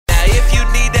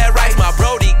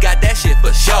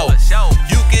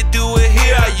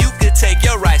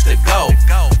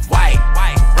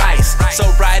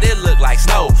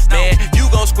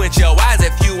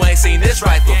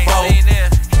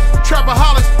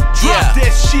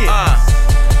that shit.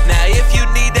 Now if you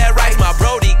need that rice, my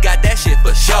brody got that shit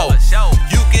for sure.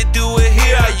 You could do it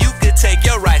here, or you could take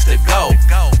your rice to go.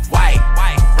 White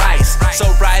rice, so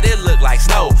bright it look like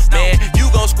snow. Man, you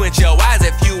gon' squint your eyes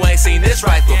if you ain't seen this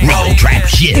rice before. Real trap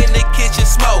shit. In the kitchen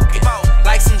smoking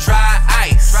like some dry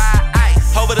ice.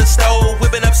 Over the stove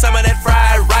whipping up some of that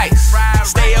fried rice.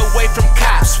 Stay away from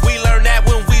cops, we learned that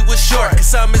when we was short.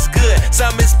 Cause some is good,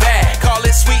 some is bad, call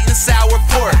it sweet and sour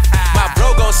pork. My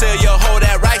bro gon' sell your whole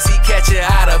that rice, he catch it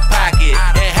out of pocket.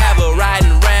 And have her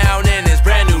riding round in his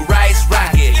brand new rice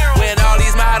rocket. When all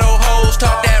these model hoes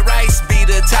talk that rice be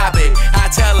the topic,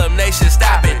 I tell them they should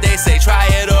stop it. They say try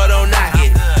it or don't knock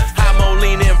it. I'm on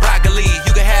lean and broccoli,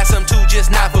 you can have some too,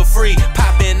 just not for free.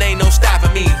 Poppin' ain't no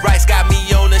stopping me, rice got me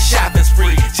on the shopping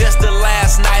spree. Just the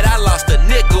last night I lost a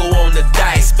nickel on the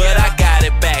dice, but I got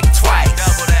it back twice.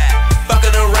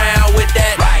 Fucking around with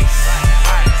that rice.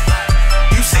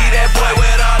 You see that boy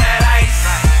with all that ice?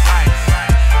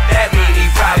 That mean he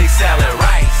probably selling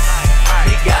rice.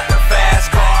 He got the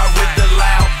fast car with the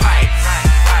loud pipes.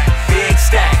 Big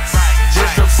stacks,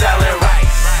 just from selling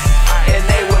rice. And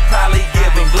they would probably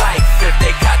give him life if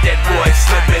they caught that boy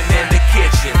slipping in the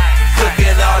kitchen,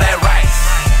 cooking all that rice.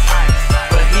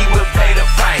 But he would pay the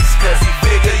price, cause he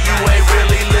figure you ain't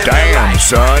really living Damn,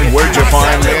 life. son, where'd you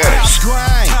find this?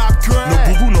 No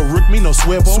boo-boo, no rook me, no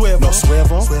swivel. No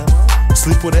swivel.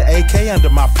 Sleep with an AK under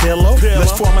my pillow.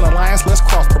 Let's form an alliance, let's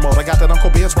cross promote. I got that Uncle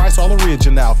Ben's rice all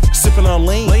original. Sipping on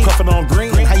lean, puffing on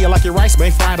green. How you like your rice,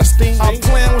 man? Fried or steamed? I'm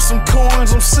playing with some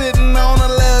coins, I'm sitting on a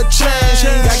little change.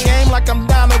 Got game like I'm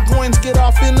down the coins, get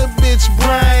off in the bitch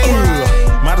brain.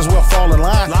 Might as well fall in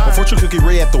line. A fortune cookie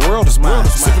red, the world is mine.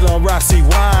 Sipping on Rossi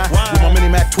wine with my mini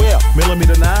Mac 12,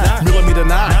 millimeter 9, millimeter 9.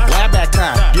 Glad back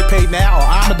time, get paid now or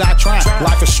I'ma die trying.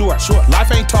 Life is short,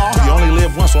 life ain't tall. You only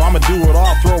live once, so I'ma do it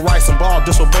all. Throw rice and ball,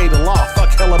 disobey the law. Fuck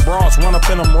hella bras, run up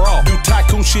in them raw. Do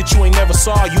tycoon shit you ain't never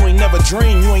saw, you ain't never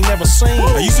dreamed, you ain't never seen.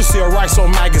 I used to sell rice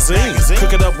on magazines,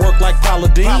 cook it up, work like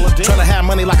Paladin. Tryna have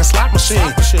money like a slot machine.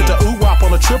 Put the ooh-wop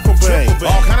on a triple bay.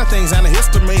 All kind of things and a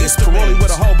histamines. Paroley with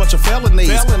a whole bunch of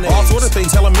felonies. All sort of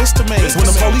things, hella misdemeanors. When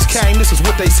the police came, this is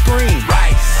what they screamed.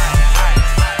 Rice.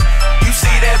 You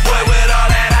see that boy with all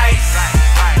that ice?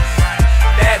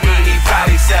 That mean he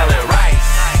probably selling rice.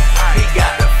 He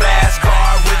got the fast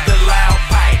car with the loud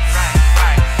pipes.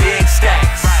 Big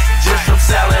stacks, just from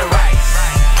selling rice.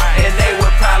 And they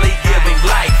would probably give him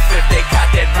life if they caught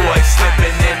that boy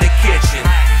slipping in the kitchen,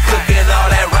 cooking all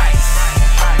that rice.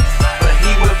 But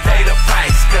he would pay the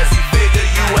price, cause he figure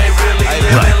you ain't really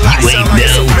living life. You ain't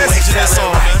know.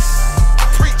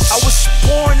 I was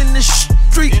born in the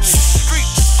streets,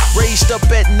 raised up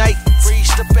at night.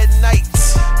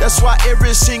 That's why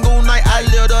every single night I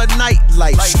live a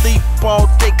nightlife. Sleep all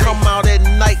day, come out at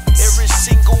night. Every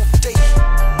single day.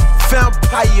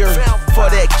 Vampire for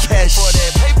that cash.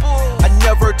 I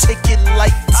never take it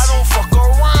light. I don't fuck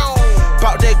around.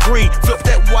 Bout that green, flip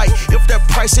that white. If that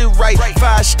price is right, 5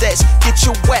 stats, get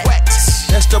you wet.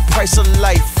 That's the price of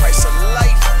life.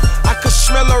 I could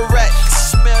smell a rat.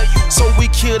 So we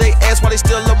kill they ass while they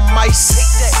still a mice.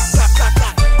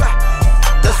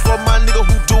 That's for my nigga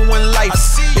who doing life.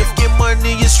 If get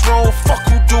money is wrong, fuck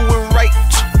who doing right.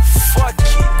 Fuck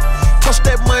it. Touch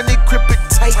that money, grip it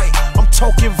tight. I'm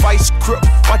talking vice grip.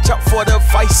 Watch out for the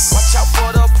vice. Watch out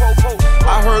for the popo.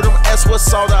 I heard him ask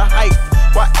what's all the hype.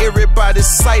 Why everybody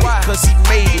cited? Cause he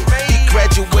made it. He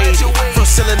graduated from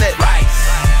selling that rice.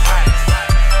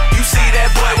 You see that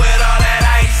boy with all that